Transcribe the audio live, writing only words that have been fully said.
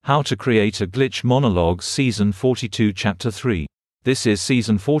How to Create a Glitch Monologues Season 42 Chapter 3. This is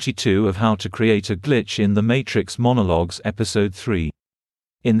Season 42 of How to Create a Glitch in the Matrix Monologues Episode 3.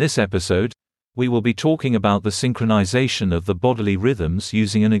 In this episode, we will be talking about the synchronization of the bodily rhythms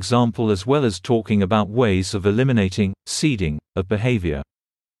using an example as well as talking about ways of eliminating seeding of behavior.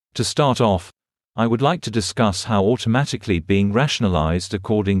 To start off, I would like to discuss how automatically being rationalized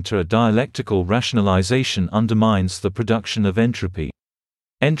according to a dialectical rationalization undermines the production of entropy.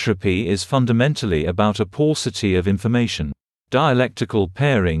 Entropy is fundamentally about a paucity of information. Dialectical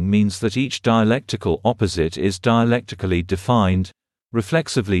pairing means that each dialectical opposite is dialectically defined,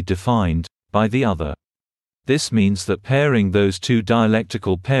 reflexively defined, by the other. This means that pairing those two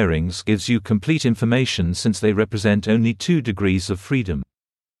dialectical pairings gives you complete information since they represent only 2 degrees of freedom.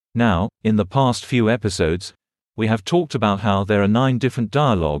 Now, in the past few episodes, we have talked about how there are 9 different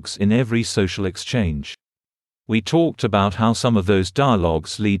dialogues in every social exchange. We talked about how some of those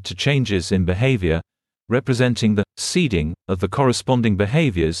dialogues lead to changes in behavior, representing the seeding of the corresponding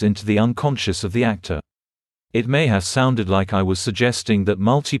behaviors into the unconscious of the actor. It may have sounded like I was suggesting that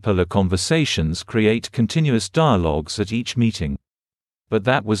multipolar conversations create continuous dialogues at each meeting. But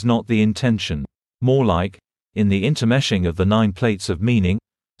that was not the intention. More like, in the intermeshing of the 9 plates of meaning,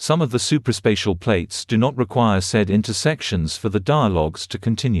 some of the supraspatial plates do not require said intersections for the dialogues to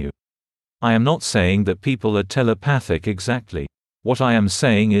continue. I am not saying that people are telepathic exactly. What I am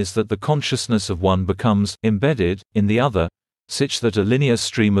saying is that the consciousness of one becomes embedded in the other, such that a linear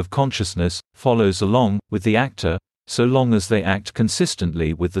stream of consciousness follows along with the actor, so long as they act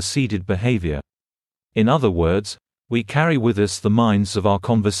consistently with the seeded behavior. In other words, we carry with us the minds of our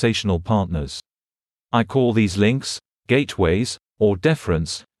conversational partners. I call these links, gateways, or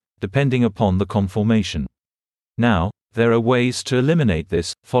deference, depending upon the conformation. Now, there are ways to eliminate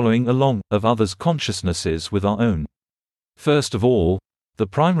this following along of others' consciousnesses with our own. First of all, the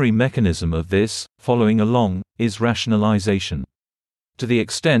primary mechanism of this following along is rationalization. To the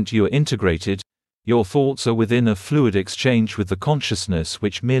extent you are integrated, your thoughts are within a fluid exchange with the consciousness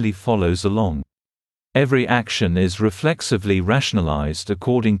which merely follows along. Every action is reflexively rationalized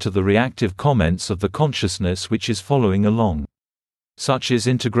according to the reactive comments of the consciousness which is following along. Such is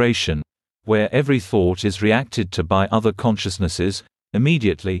integration, where every thought is reacted to by other consciousnesses,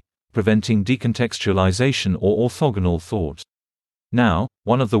 immediately, preventing decontextualization or orthogonal thought. Now,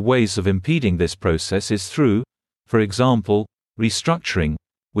 one of the ways of impeding this process is through, for example, restructuring,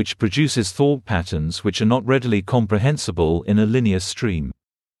 which produces thought patterns which are not readily comprehensible in a linear stream.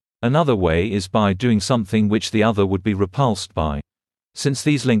 Another way is by doing something which the other would be repulsed by. Since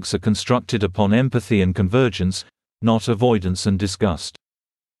these links are constructed upon empathy and convergence, not avoidance and disgust.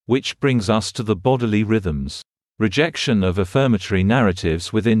 Which brings us to the bodily rhythms. Rejection of affirmatory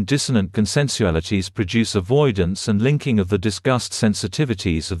narratives within dissonant consensualities produce avoidance and linking of the disgust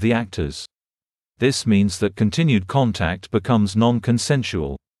sensitivities of the actors. This means that continued contact becomes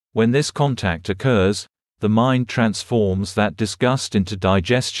non-consensual. When this contact occurs, the mind transforms that disgust into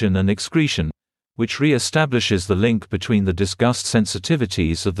digestion and excretion, which re-establishes the link between the disgust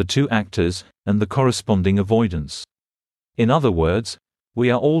sensitivities of the 2 actors and the corresponding avoidance. In other words, we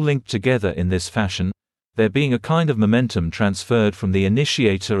are all linked together in this fashion, there being a kind of momentum transferred from the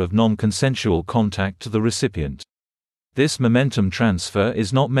initiator of non-consensual contact to the recipient. This momentum transfer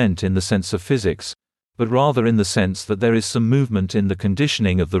is not meant in the sense of physics, but rather in the sense that there is some movement in the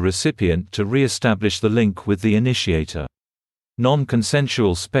conditioning of the recipient to re-establish the link with the initiator.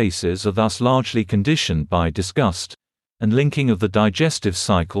 Non-consensual spaces are thus largely conditioned by disgust and linking of the digestive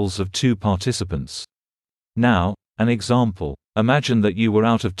cycles of 2 participants. Now, an example. Imagine that you were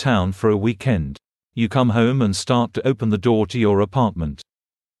out of town for a weekend. You come home and start to open the door to your apartment.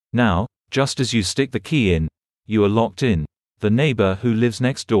 Now, just as you stick the key in, you are locked in. The neighbor who lives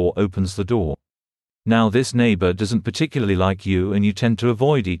next door opens the door. Now this neighbor doesn't particularly like you and you tend to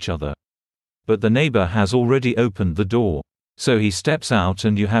avoid each other. But the neighbor has already opened the door. So he steps out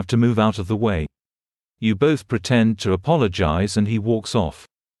and you have to move out of the way. You both pretend to apologize and he walks off.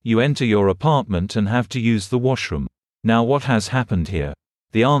 You enter your apartment and have to use the washroom. Now what has happened here?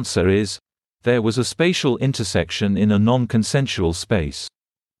 The answer is, there was a spatial intersection in a non-consensual space.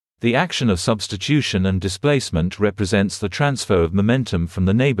 The action of substitution and displacement represents the transfer of momentum from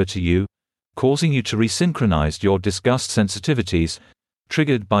the neighbor to you, causing you to resynchronize your disgust sensitivities,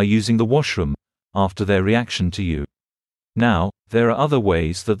 triggered by using the washroom, after their reaction to you. Now, there are other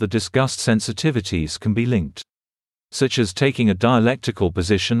ways that the disgust sensitivities can be linked, such as taking a dialectical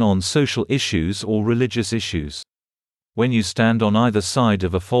position on social issues or religious issues. When you stand on either side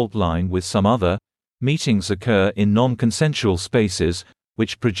of a fault line with some other, meetings occur in non-consensual spaces,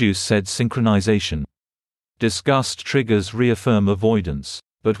 which produce said synchronization. Disgust triggers reaffirm avoidance.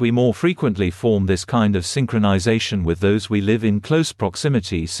 But we more frequently form this kind of synchronization with those we live in close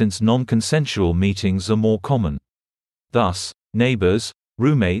proximity since non-consensual meetings are more common. Thus, neighbors,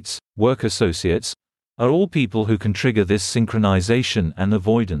 roommates, work associates are all people who can trigger this synchronization and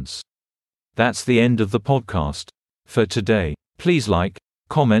avoidance. That's the end of the podcast for today. Please like,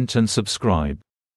 comment and subscribe.